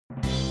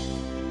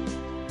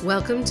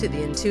Welcome to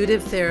The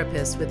Intuitive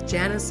Therapist with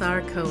Janis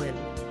R. Cohen,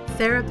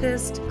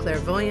 therapist,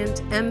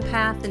 clairvoyant,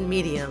 empath, and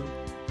medium.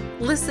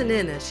 Listen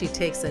in as she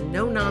takes a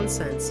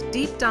no-nonsense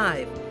deep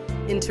dive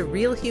into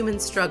real human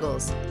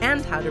struggles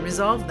and how to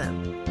resolve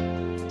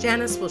them.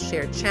 Janis will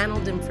share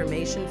channeled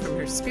information from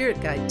her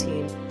spirit guide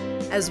team,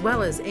 as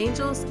well as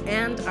angels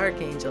and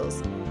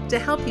archangels, to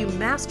help you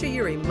master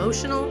your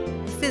emotional,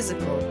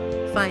 physical,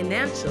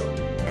 financial,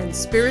 and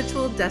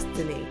spiritual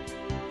destiny.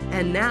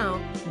 And now,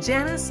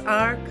 Janis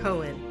R.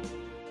 Cohen.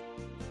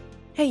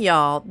 Hey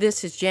y'all,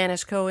 this is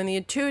Janis Cohen, the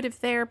Intuitive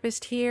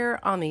Therapist, here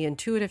on the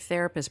Intuitive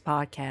Therapist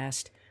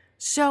Podcast.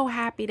 So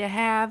happy to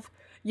have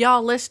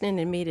y'all listening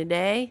to me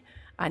today.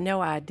 I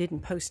know I didn't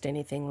post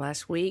anything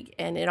last week,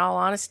 and in all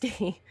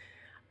honesty,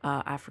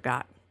 I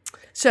forgot.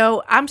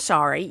 So I'm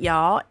sorry,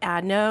 y'all.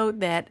 I know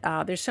that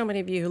there's so many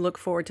of you who look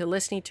forward to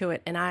listening to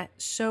it, and I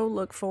so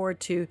look forward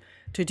to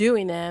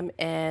doing them,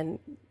 and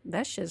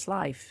that's just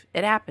life.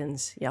 It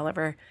happens. Y'all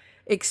ever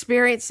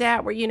experience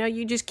that where,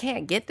 you just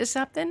can't get to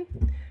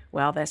something?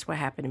 Well, that's what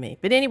happened to me.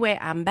 But anyway,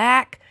 I'm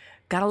back.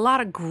 Got a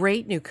lot of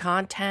great new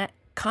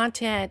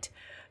content,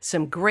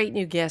 some great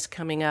new guests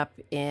coming up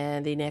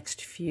in the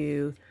next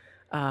few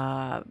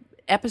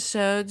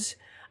episodes.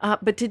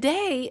 But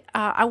today,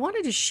 I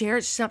wanted to share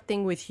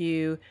something with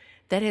you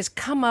that has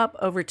come up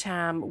over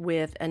time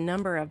with a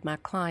number of my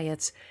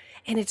clients.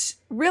 And it's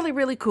really,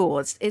 really cool.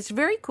 It's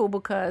very cool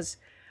because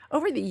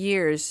over the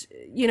years,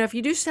 if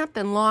you do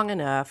something long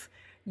enough,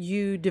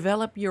 you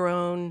develop your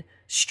own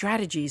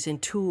strategies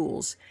and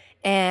tools.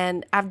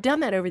 And I've done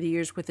that over the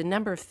years with a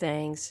number of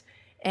things,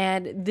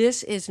 and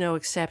this is no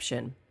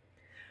exception.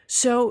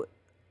 So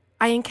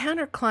I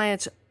encounter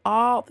clients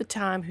all the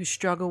time who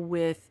struggle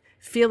with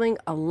feeling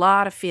a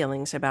lot of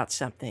feelings about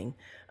something.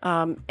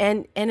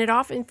 And it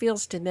often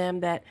feels to them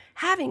that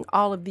having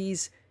all of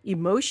these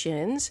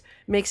emotions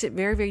makes it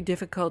very, very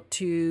difficult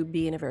to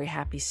be in a very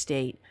happy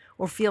state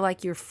or feel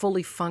like you're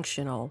fully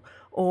functional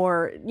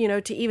or,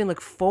 to even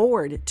look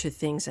forward to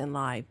things in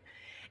life.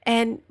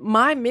 And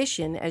my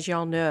mission, as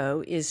y'all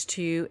know, is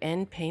to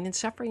end pain and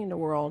suffering in the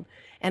world.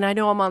 And I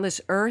know I'm on this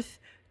earth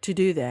to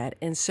do that.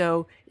 And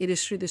so it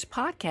is through this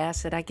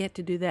podcast that I get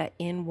to do that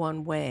in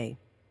one way.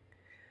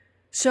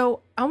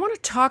 So I want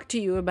to talk to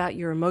you about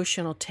your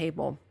emotional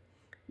table.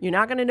 You're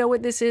not going to know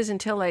what this is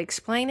until I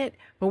explain it,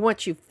 but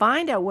once you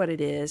find out what it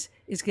is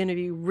going to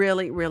be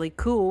really, really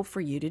cool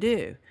for you to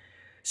do.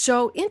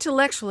 So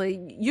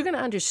intellectually, you're going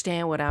to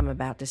understand what I'm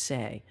about to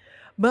say,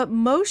 but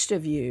most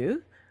of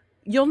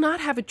you'll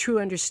not have a true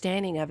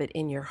understanding of it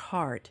in your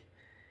heart.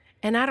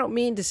 And I don't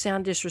mean to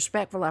sound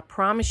disrespectful. I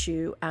promise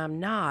you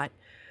I'm not,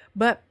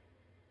 but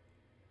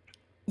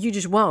you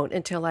just won't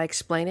until I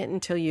explain it,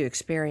 until you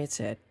experience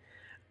it.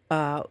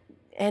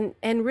 And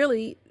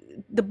really,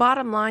 the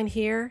bottom line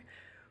here,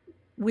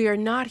 we are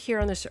not here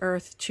on this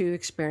earth to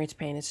experience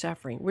pain and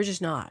suffering. We're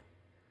just not.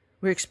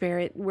 We're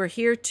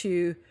here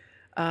to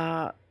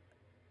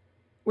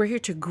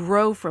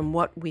grow from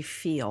what we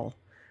feel,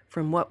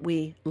 from what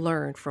we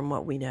learn, from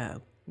what we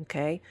know.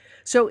 Okay?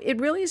 So it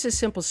really is a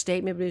simple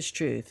statement, but it's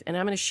truth. And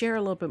I'm going to share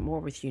a little bit more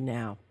with you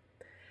now.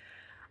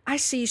 I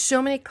see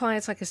so many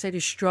clients, like I said, who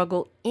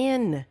struggle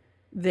in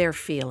their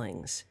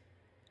feelings.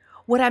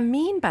 What I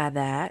mean by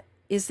that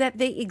is that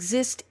they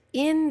exist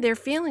in their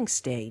feeling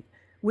state,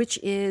 which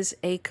is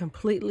a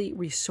completely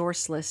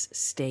resourceless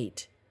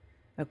state.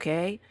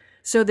 Okay?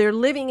 So they're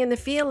living in the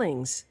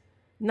feelings,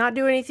 not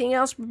doing anything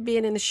else but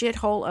being in the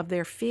shithole of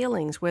their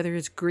feelings, whether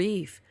it's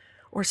grief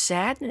or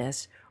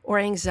sadness or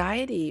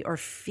anxiety or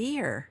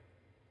fear.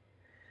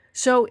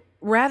 So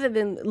rather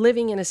than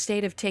living in a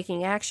state of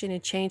taking action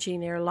and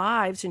changing their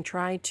lives and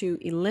trying to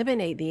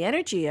eliminate the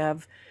energy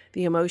of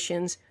the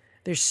emotions,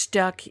 they're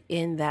stuck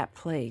in that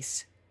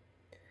place.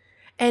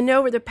 And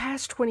over the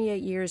past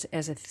 28 years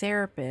as a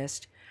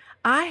therapist,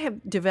 I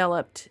have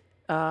developed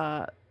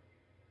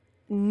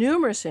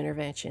numerous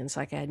interventions,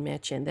 like I had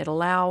mentioned, that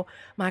allow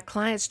my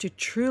clients to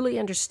truly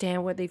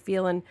understand what they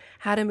feel and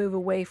how to move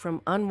away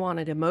from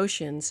unwanted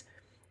emotions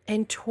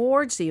and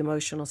towards the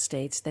emotional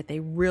states that they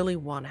really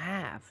want to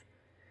have.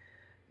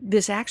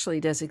 This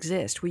actually does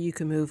exist, where you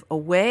can move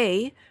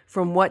away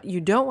from what you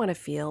don't want to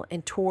feel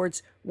and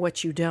towards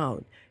what you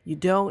don't. You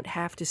don't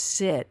have to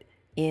sit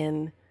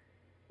in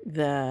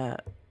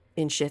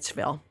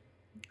Shitsville.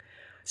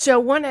 So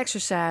one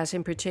exercise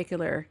in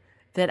particular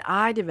that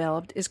I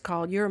developed is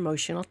called your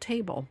emotional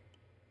table.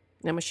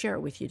 And I'm going to share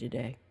it with you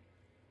today.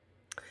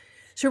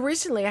 So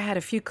recently I had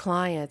a few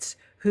clients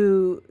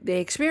who they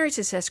experienced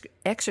this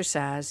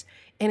exercise,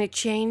 and it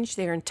changed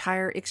their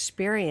entire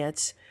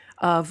experience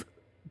of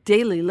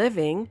daily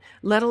living,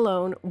 let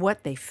alone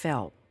what they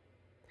felt.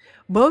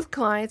 Both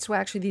clients, well,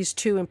 actually these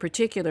two in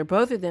particular,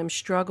 both of them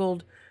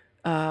struggled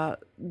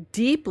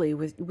deeply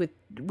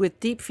with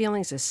deep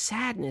feelings of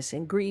sadness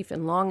and grief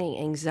and longing,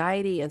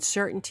 anxiety,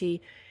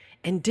 uncertainty,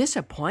 and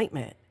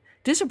disappointment.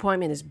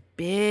 Disappointment is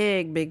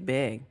big, big,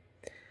 big.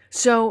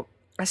 So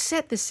I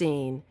set the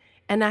scene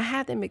and I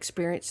had them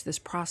experience this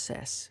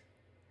process.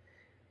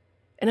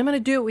 And I'm going to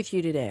do it with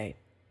you today.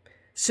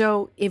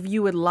 So if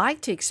you would like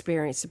to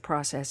experience the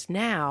process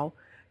now,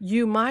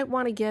 you might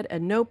want to get a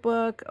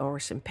notebook or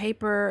some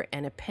paper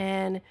and a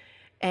pen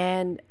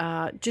and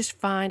just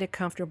find a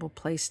comfortable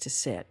place to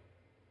sit.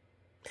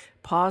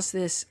 Pause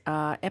this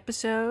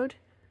episode,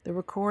 the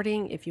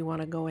recording, if you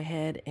want to go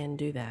ahead and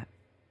do that.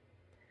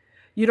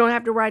 You don't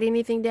have to write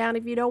anything down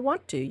if you don't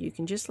want to. You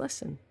can just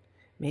listen.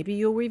 Maybe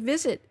you'll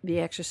revisit the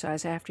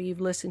exercise after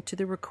you've listened to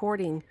the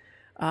recording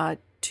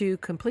to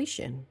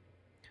completion.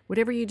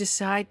 Whatever you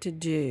decide to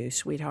do,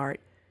 sweetheart,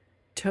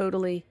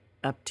 totally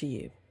up to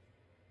you.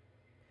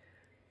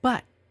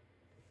 But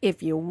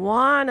if you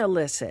want to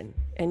listen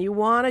and you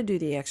want to do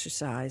the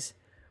exercise,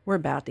 we're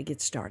about to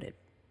get started.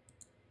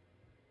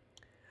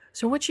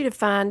 So I want you to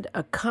find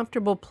a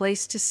comfortable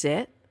place to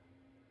sit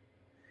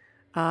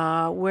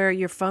where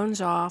your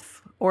phone's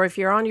off, or if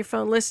you're on your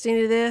phone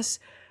listening to this,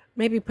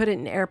 maybe put it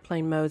in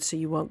airplane mode so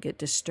you won't get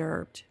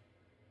disturbed.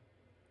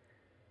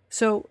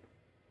 So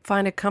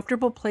find a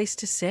comfortable place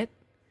to sit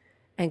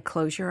and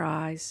close your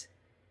eyes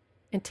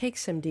and take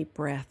some deep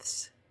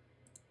breaths.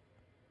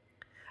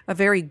 A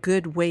very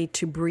good way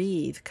to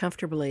breathe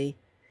comfortably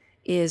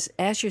is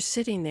as you're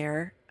sitting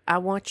there, I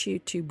want you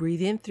to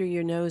breathe in through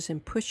your nose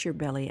and push your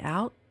belly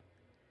out.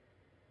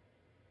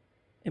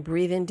 And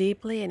breathe in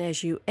deeply, and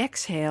as you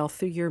exhale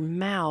through your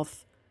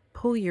mouth,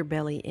 pull your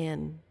belly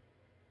in.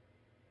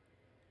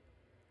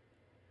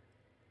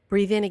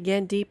 Breathe in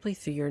again deeply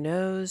through your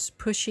nose,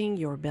 pushing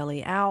your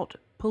belly out,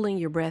 pulling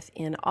your breath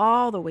in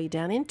all the way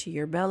down into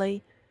your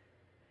belly,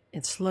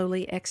 and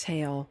slowly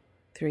exhale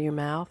through your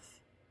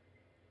mouth,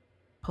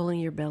 pulling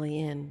your belly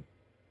in.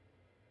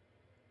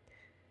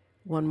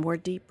 One more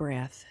deep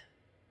breath.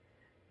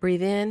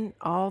 Breathe in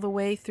all the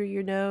way through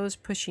your nose,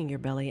 pushing your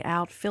belly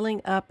out,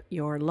 filling up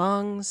your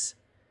lungs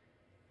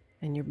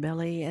and your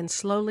belly, and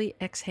slowly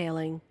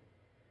exhaling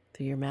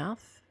through your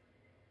mouth,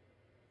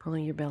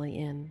 pulling your belly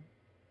in.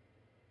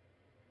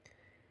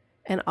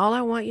 And all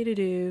I want you to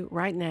do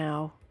right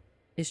now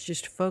is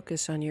just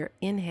focus on your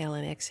inhale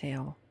and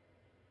exhale.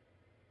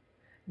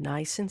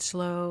 Nice and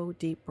slow,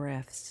 deep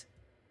breaths.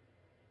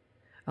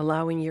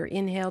 Allowing your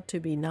inhale to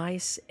be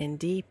nice and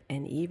deep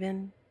and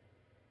even,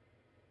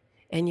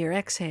 and your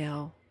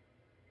exhale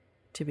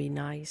to be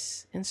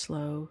nice and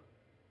slow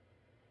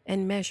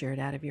and measured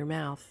out of your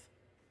mouth.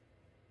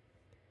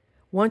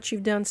 Once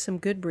you've done some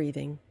good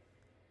breathing,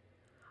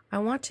 I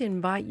want to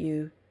invite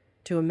you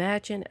to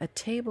imagine a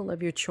table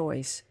of your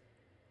choice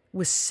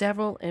with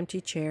several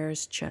empty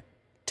chairs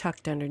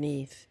tucked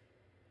underneath.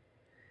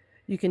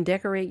 You can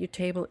decorate your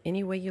table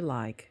any way you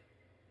like.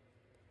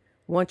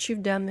 Once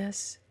you've done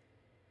this,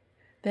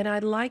 then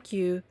I'd like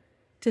you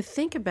to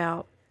think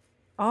about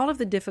all of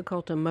the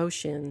difficult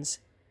emotions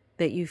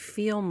that you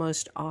feel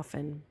most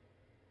often.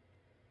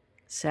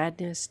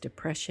 Sadness,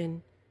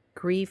 depression,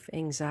 grief,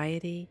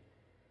 anxiety,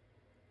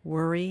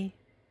 worry,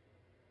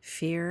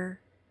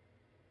 fear,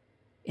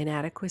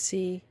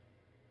 inadequacy,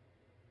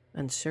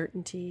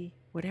 uncertainty,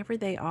 whatever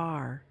they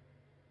are.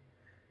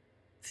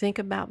 Think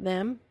about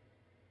them.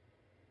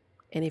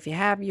 And if you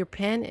have your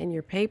pen and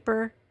your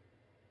paper,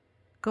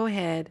 go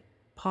ahead,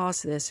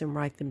 pause this and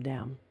write them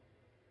down.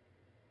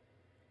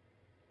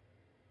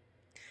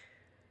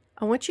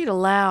 I want you to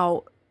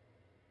allow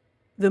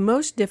the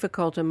most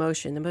difficult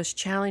emotion, the most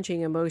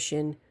challenging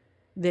emotion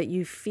that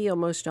you feel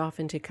most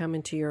often to come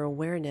into your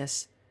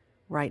awareness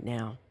right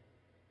now.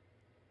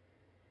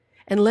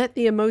 And let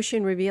the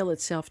emotion reveal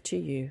itself to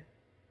you.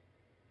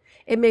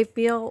 It may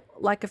feel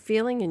like a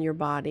feeling in your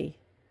body,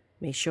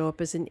 may show up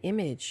as an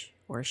image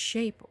or a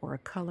shape or a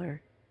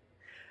color.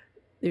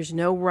 There's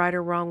no right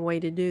or wrong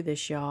way to do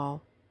this,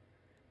 y'all,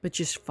 but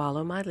just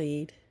follow my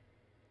lead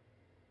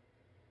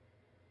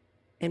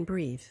and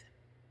breathe.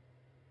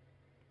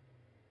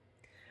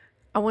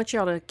 I want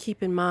y'all to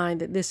keep in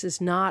mind that this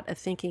is not a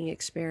thinking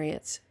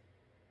experience.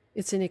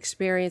 It's an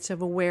experience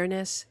of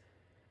awareness,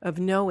 of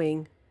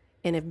knowing,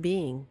 and of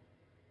being.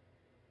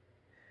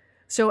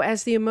 So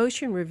as the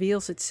emotion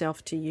reveals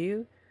itself to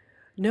you,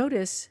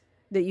 notice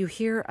that you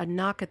hear a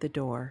knock at the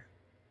door.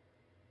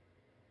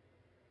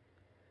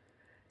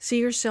 See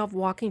yourself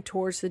walking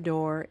towards the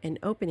door and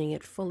opening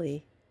it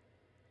fully.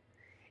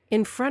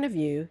 In front of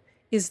you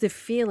is the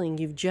feeling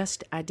you've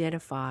just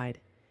identified,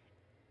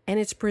 and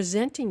it's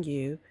presenting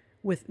you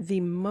with the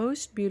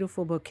most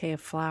beautiful bouquet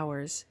of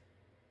flowers,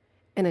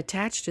 and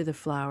attached to the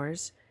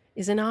flowers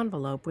is an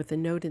envelope with a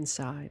note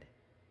inside.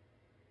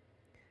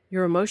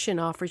 Your emotion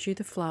offers you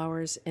the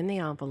flowers and the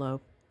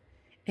envelope,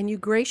 and you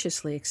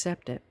graciously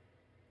accept it.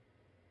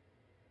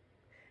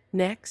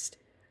 Next,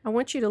 I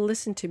want you to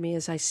listen to me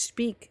as I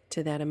speak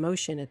to that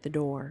emotion at the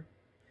door.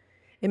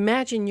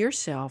 Imagine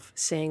yourself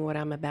saying what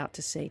I'm about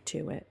to say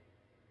to it.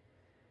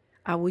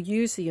 I will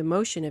use the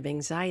emotion of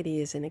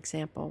anxiety as an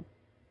example.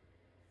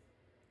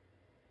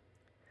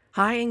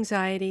 Hi,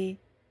 anxiety.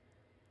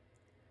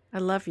 I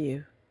love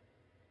you.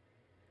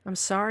 I'm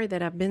sorry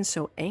that I've been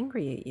so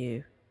angry at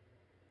you.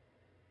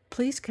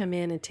 Please come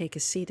in and take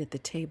a seat at the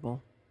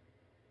table.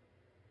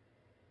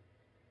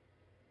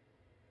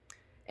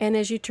 And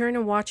as you turn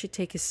and watch it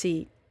take a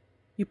seat,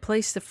 you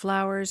place the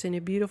flowers in a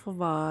beautiful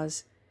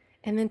vase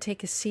and then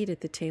take a seat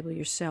at the table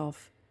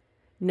yourself,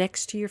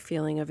 next to your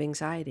feeling of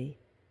anxiety.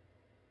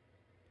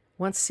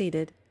 Once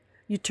seated,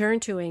 you turn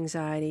to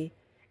anxiety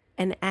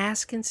and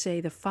ask and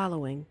say the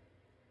following: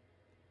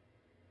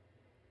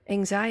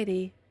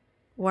 Anxiety,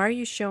 why are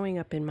you showing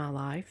up in my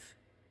life?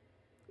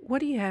 What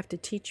do you have to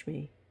teach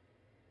me?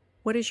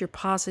 What is your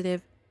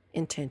positive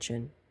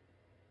intention?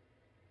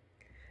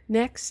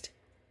 Next,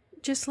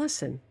 just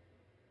listen.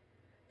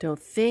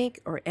 Don't think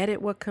or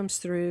edit what comes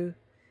through.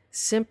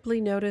 Simply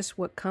notice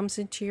what comes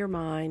into your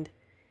mind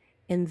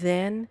and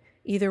then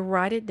either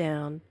write it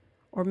down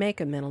or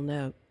make a mental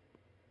note.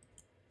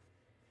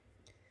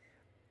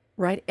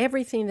 Write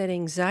everything that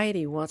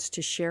anxiety wants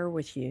to share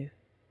with you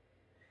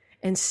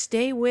and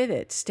stay with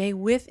it. Stay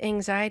with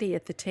anxiety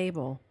at the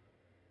table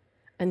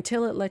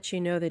until it lets you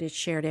know that it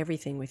shared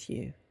everything with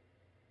you.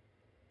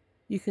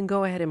 You can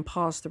go ahead and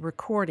pause the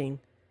recording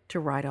to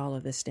write all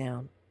of this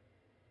down.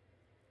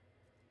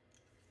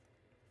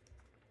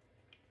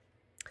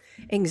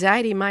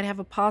 Anxiety might have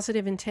a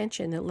positive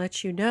intention that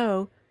lets you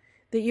know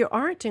that you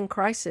aren't in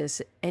crisis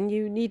and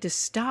you need to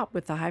stop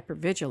with the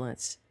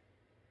hypervigilance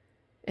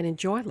and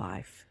enjoy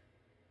life.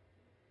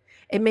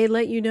 It may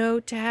let you know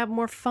to have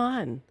more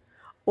fun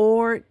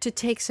or to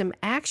take some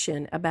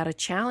action about a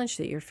challenge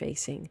that you're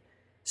facing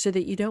so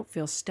that you don't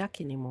feel stuck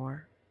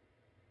anymore.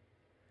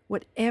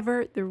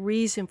 Whatever the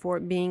reason for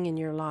it being in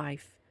your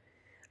life,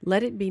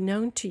 let it be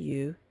known to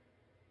you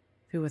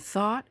through a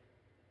thought,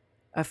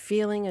 a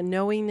feeling, a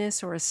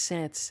knowingness, or a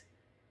sense,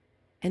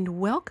 and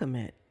welcome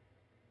it.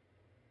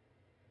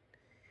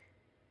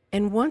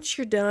 And once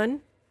you're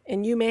done,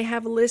 and you may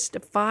have a list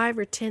of 5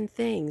 or 10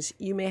 things,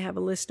 you may have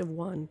a list of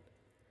 1,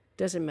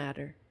 doesn't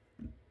matter.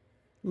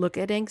 Look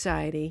at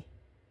anxiety,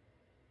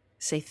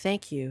 say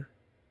thank you,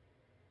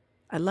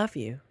 I love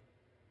you.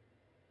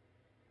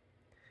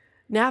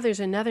 Now there's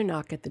another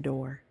knock at the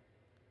door.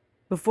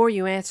 Before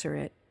you answer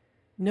it,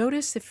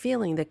 notice the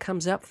feeling that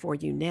comes up for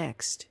you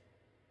next.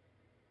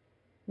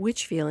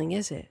 Which feeling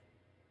is it?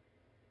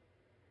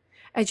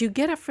 As you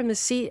get up from the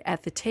seat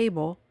at the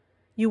table,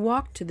 you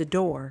walk to the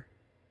door.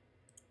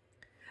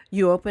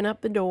 You open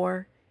up the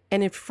door,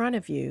 and in front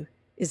of you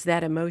is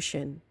that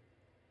emotion.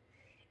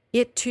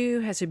 It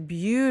too has a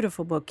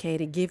beautiful bouquet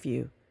to give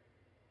you,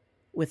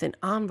 with an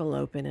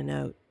envelope and a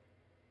note.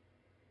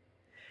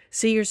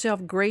 See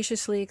yourself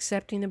graciously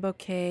accepting the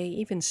bouquet,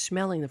 even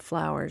smelling the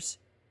flowers,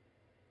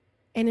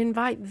 and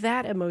invite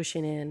that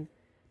emotion in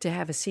to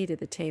have a seat at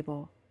the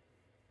table.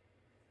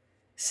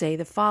 Say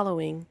the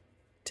following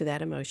to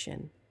that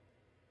emotion: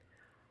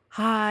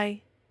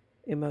 Hi,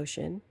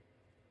 emotion.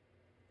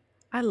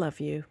 I love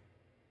you.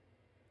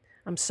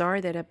 I'm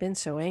sorry that I've been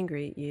so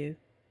angry at you.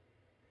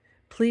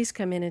 Please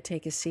come in and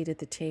take a seat at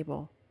the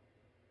table.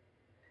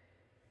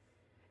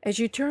 As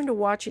you turn to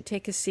watch it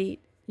take a seat,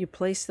 you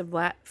place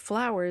the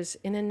flowers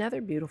in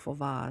another beautiful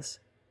vase.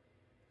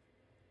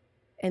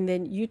 And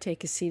then you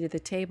take a seat at the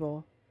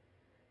table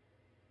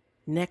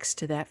next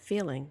to that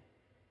feeling.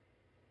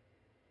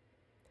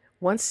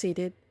 Once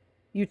seated,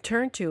 you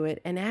turn to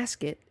it and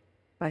ask it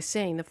by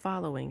saying the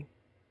following: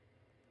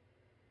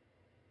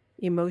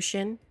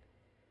 Emotion,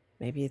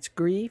 maybe it's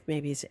grief,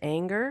 maybe it's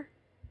anger,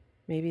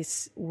 maybe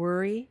it's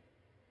worry,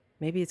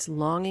 maybe it's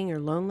longing or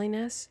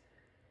loneliness.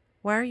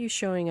 Why are you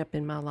showing up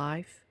in my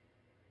life?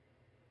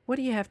 What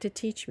do you have to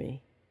teach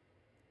me?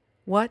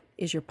 What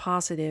is your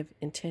positive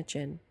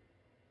intention?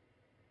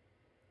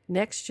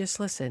 Next, just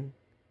listen.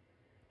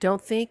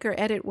 Don't think or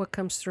edit what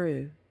comes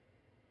through.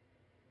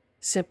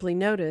 Simply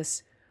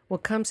notice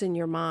what comes in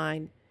your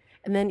mind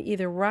and then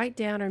either write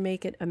down or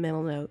make it a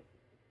mental note.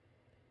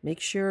 Make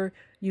sure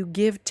you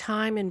give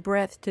time and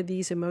breath to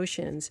these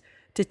emotions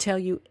to tell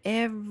you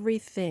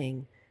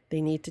everything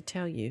they need to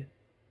tell you.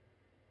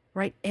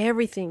 Write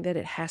everything that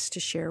it has to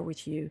share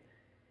with you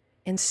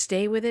and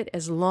stay with it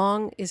as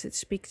long as it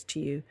speaks to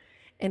you.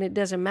 And it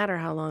doesn't matter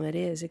how long it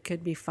is. It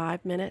could be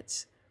 5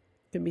 minutes,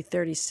 it could be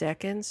 30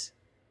 seconds,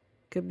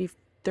 it could be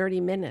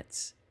 30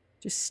 minutes.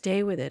 Just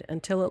stay with it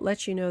until it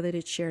lets you know that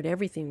it shared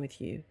everything with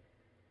you.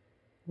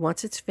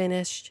 Once it's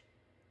finished,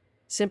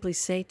 simply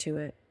say to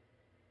it,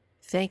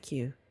 thank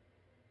you.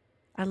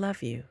 I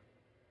love you.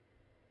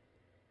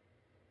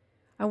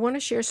 I want to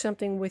share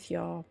something with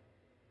y'all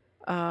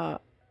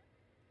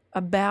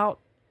about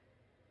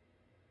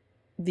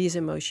these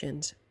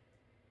emotions,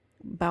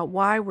 about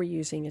why we're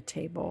using a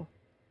table,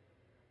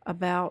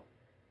 about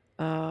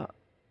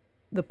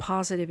the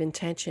positive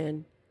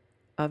intention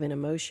of an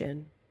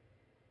emotion,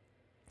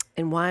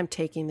 and why I'm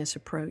taking this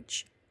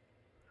approach.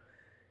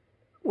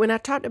 When I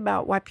talked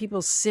about why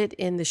people sit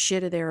in the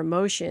shit of their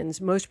emotions,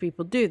 most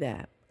people do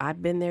that.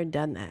 I've been there,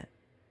 done that.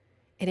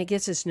 And it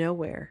gets us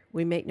nowhere.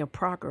 We make no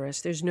progress.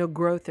 There's no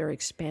growth or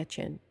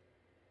expansion.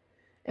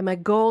 And my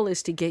goal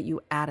is to get you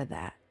out of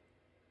that.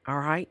 All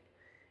right?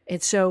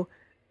 And so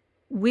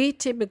we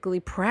typically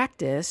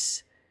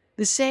practice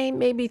the same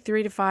maybe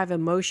 3 to 5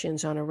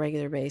 emotions on a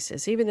regular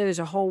basis. Even though there's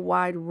a whole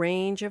wide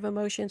range of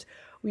emotions,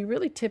 we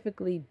really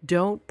typically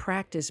don't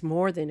practice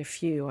more than a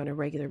few on a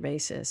regular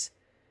basis.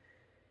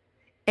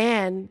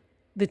 And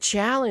the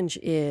challenge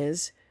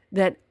is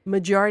that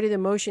majority of the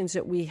emotions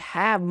that we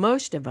have,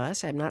 most of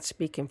us, I'm not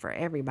speaking for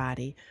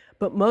everybody,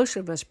 but most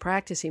of us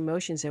practice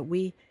emotions that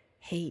we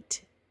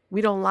hate.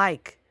 We don't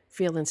like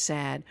feeling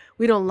sad.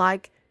 We don't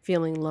like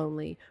feeling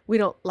lonely. We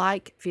don't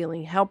like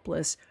feeling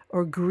helpless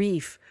or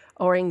grief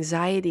or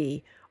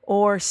anxiety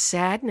or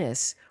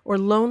sadness or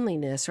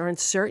loneliness or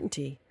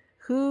uncertainty.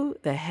 Who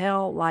the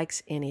hell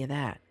likes any of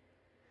that?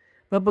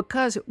 But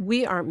because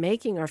we aren't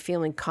making our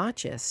feeling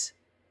conscious,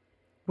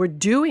 we're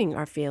doing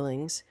our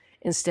feelings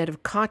instead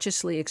of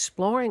consciously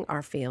exploring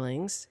our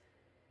feelings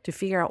to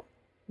figure out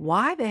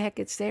why the heck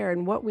it's there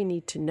and what we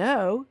need to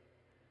know,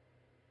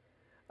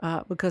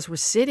 because we're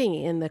sitting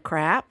in the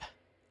crap.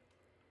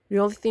 The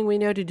only thing we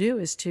know to do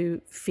is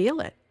to feel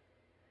it.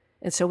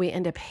 And so we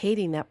end up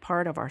hating that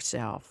part of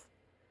ourselves,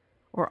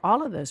 or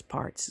all of those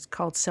parts. It's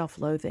called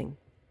self-loathing.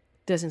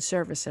 It doesn't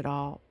serve us at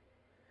all.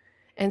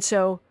 And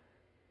so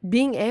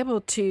being able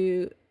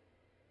to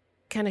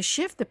kind of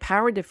shift the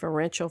power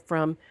differential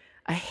from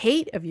a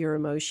hate of your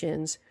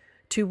emotions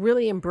to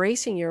really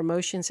embracing your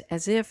emotions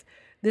as if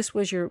this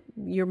was your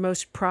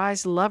most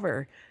prized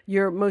lover,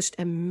 your most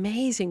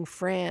amazing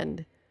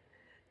friend,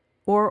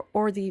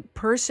 or the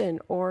person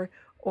or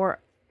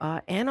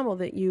animal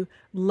that you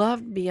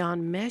loved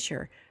beyond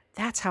measure.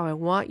 That's how I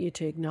want you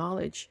to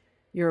acknowledge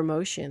your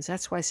emotions.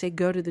 That's why I say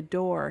go to the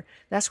door.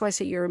 That's why I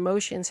say your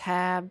emotions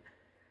have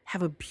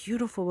a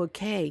beautiful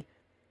bouquet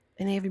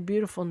and they have a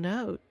beautiful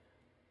note,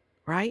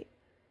 right?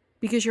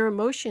 Because your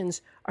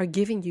emotions are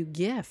giving you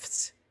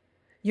gifts.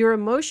 Your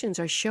emotions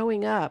are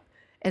showing up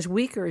as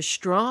weak or as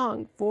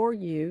strong for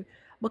you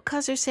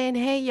because they're saying,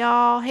 hey,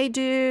 y'all, hey,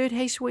 dude,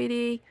 hey,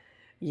 sweetie,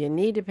 you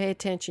need to pay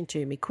attention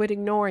to me. Quit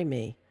ignoring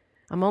me.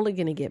 I'm only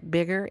going to get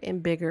bigger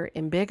and bigger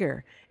and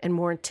bigger and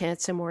more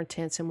intense and more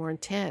intense and more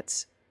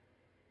intense.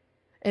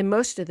 And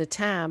most of the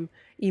time,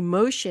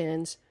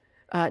 emotions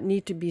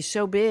need to be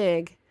so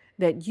big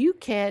that you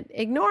can't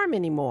ignore them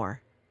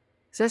anymore.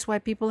 So that's why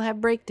people have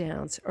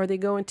breakdowns, or they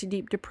go into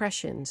deep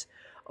depressions,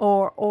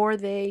 or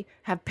they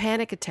have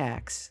panic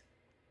attacks,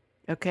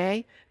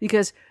 okay?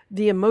 Because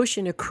the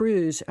emotion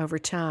accrues over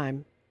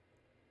time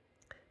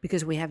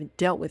because we haven't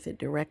dealt with it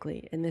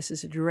directly, and this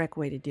is a direct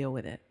way to deal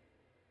with it.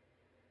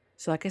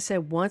 So like I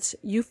said, once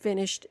you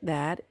finished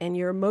that and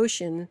your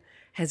emotion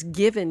has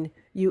given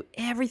you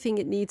everything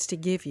it needs to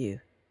give you,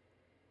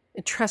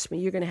 and trust me,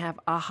 you're going to have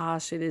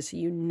ahas to this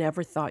you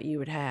never thought you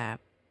would have.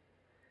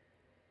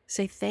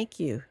 Say thank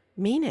you.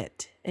 Mean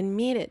it, and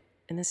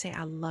then say,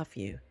 I love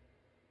you.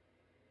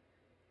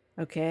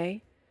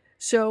 Okay?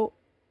 So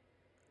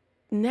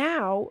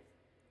now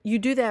you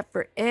do that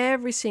for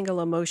every single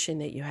emotion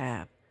that you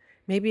have.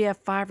 Maybe you have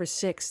 5 or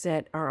 6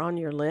 that are on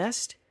your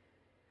list,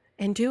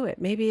 and do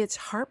it. Maybe it's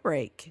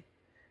heartbreak.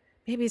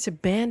 Maybe it's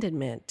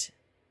abandonment.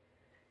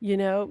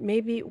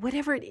 Maybe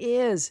whatever it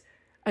is,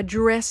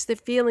 address the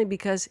feeling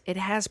because it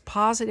has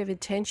positive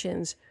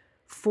intentions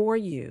for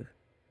you.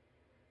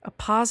 A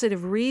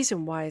positive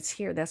reason why it's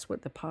here. That's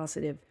what the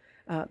positive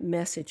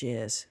message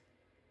is.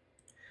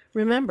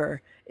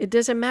 Remember, it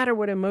doesn't matter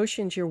what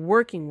emotions you're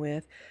working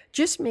with.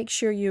 Just make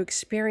sure you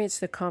experience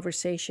the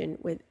conversation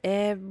with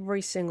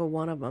every single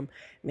one of them.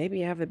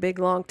 Maybe you have a big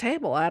long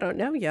table. I don't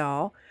know,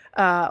 y'all.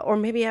 Or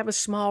maybe you have a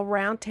small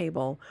round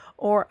table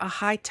or a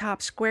high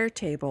top square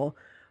table.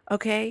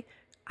 Okay?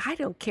 I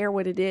don't care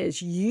what it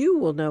is. You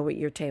will know what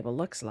your table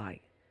looks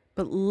like.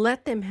 But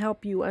let them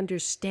help you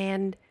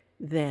understand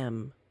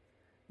them.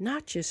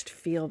 Not just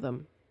feel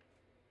them,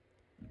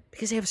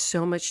 because they have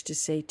so much to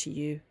say to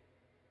you.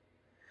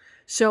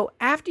 So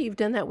after you've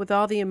done that with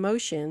all the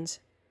emotions,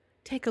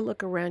 take a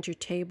look around your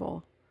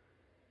table.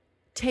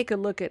 Take a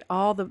look at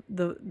all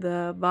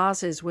the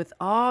vases with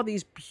all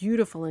these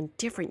beautiful and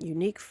different,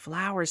 unique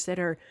flowers that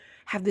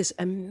have this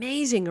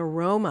amazing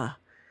aroma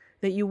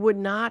that you would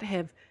not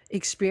have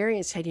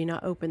experienced had you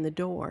not opened the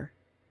door,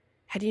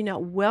 had you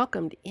not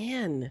welcomed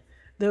in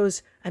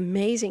those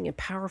amazing and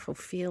powerful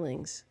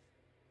feelings.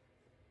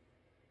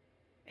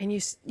 And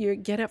you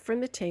get up from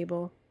the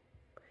table,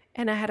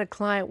 and I had a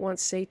client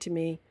once say to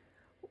me,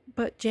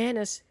 but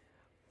Janis,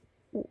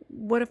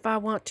 what if I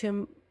want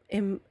to,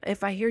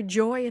 if I hear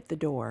joy at the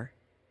door?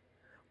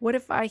 What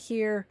if I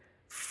hear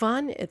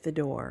fun at the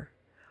door?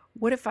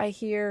 What if I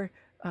hear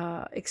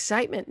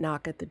excitement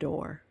knock at the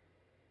door?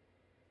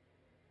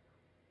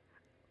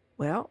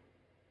 Well,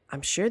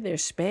 I'm sure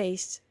there's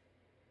space.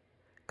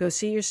 Go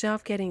see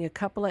yourself getting a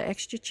couple of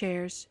extra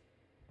chairs,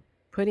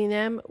 putting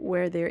them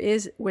where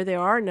there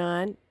are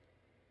none.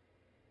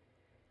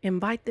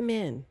 Invite them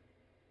in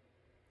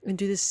and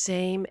do the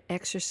same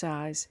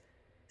exercise.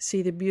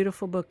 See the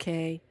beautiful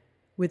bouquet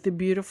with the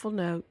beautiful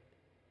note.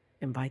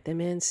 Invite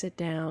them in, sit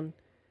down.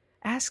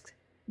 Ask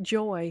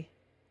Joy,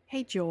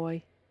 hey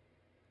Joy,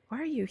 why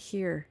are you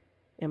here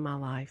in my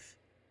life?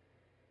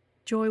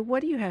 Joy,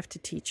 what do you have to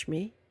teach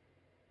me?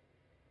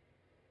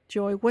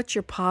 Joy, what's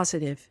your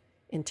positive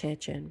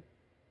intention?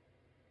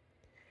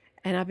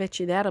 And I bet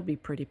you that'll be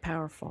pretty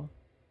powerful.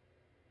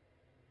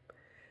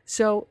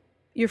 So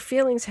your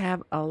feelings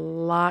have a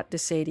lot to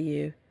say to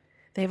you.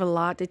 They have a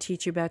lot to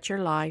teach you about your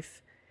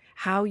life,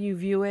 how you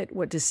view it,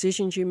 what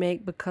decisions you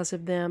make because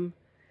of them,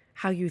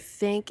 how you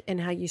think, and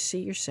how you see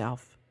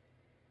yourself.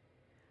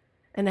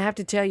 And I have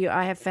to tell you,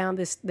 I have found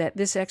that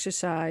this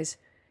exercise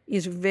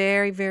is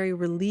very, very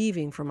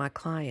relieving for my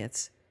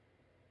clients,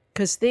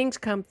 because things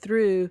come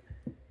through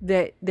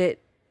that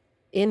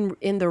in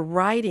the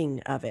writing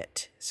of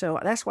it.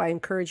 So that's why I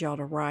encourage y'all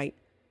to write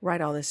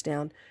all this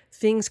down.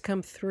 Things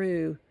come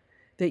through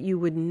that you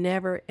would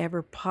never,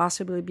 ever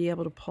possibly be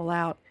able to pull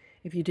out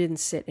if you didn't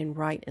sit and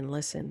write and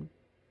listen.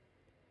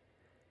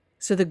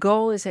 So the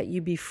goal is that you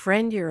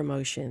befriend your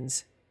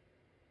emotions,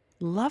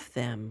 love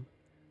them,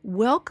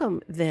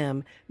 welcome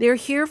them. They're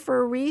here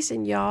for a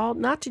reason, y'all,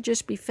 not to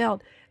just be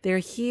felt. They're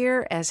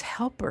here as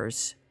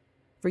helpers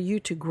for you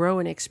to grow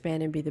and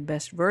expand and be the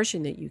best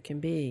version that you can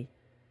be.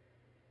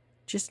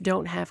 Just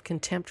don't have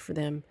contempt for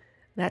them.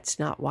 That's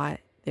not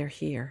why they're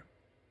here.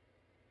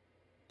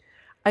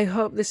 I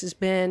hope this has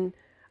been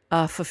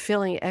a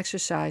fulfilling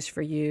exercise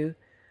for you.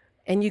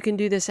 And you can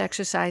do this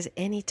exercise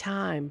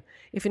anytime.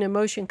 If an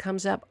emotion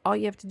comes up, all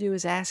you have to do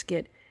is ask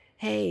it,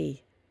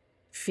 hey,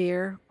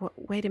 fear,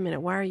 wait a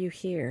minute, why are you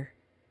here?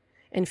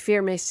 And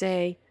fear may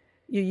say,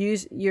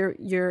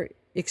 you're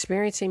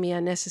experiencing me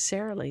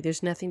unnecessarily.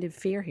 There's nothing to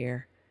fear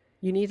here.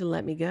 You need to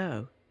let me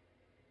go.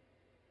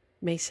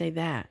 May say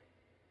that.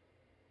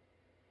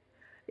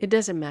 It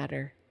doesn't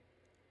matter.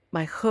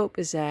 My hope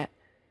is that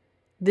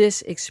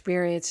this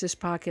experience, this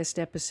podcast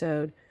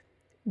episode,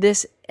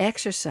 this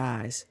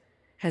exercise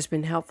has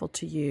been helpful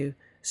to you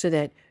so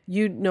that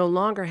you no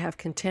longer have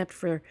contempt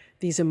for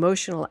these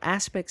emotional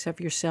aspects of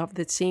yourself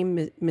that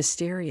seem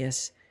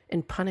mysterious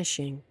and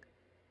punishing.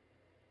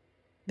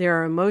 There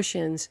are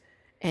emotions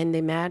and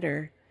they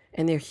matter,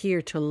 and they're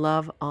here to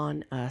love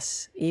on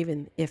us,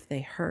 even if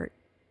they hurt.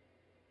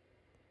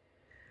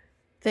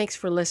 Thanks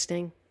for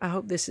listening. I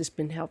hope this has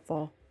been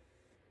helpful.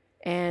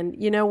 And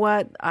you know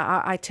what?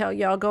 I tell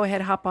y'all, go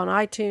ahead, hop on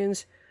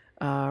iTunes,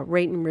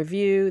 rate and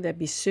review. That'd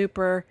be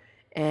super.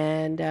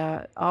 And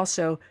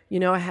also,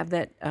 I have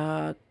that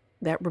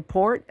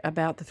report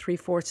about the 3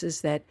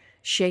 forces that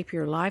shape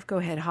your life. Go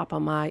ahead, hop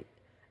on my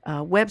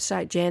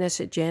website,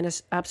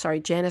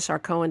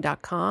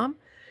 janisrcohen.com.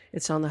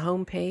 It's on the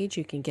homepage.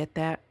 You can get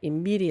that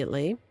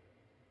immediately.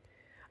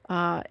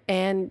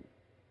 And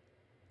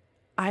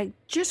I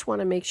just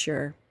want to make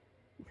sure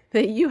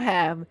that you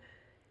have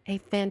a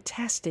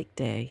fantastic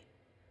day,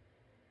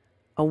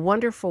 a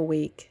wonderful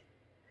week,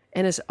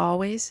 and as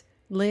always,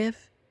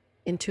 live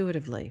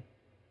intuitively.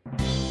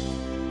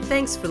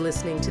 Thanks for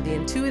listening to The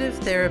Intuitive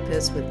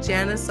Therapist with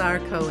Janis R.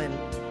 Cohen.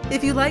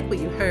 If you like what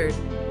you heard,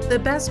 the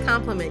best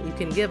compliment you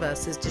can give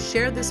us is to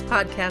share this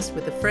podcast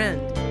with a friend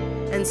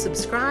and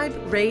subscribe,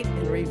 rate,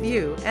 and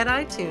review at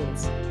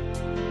iTunes.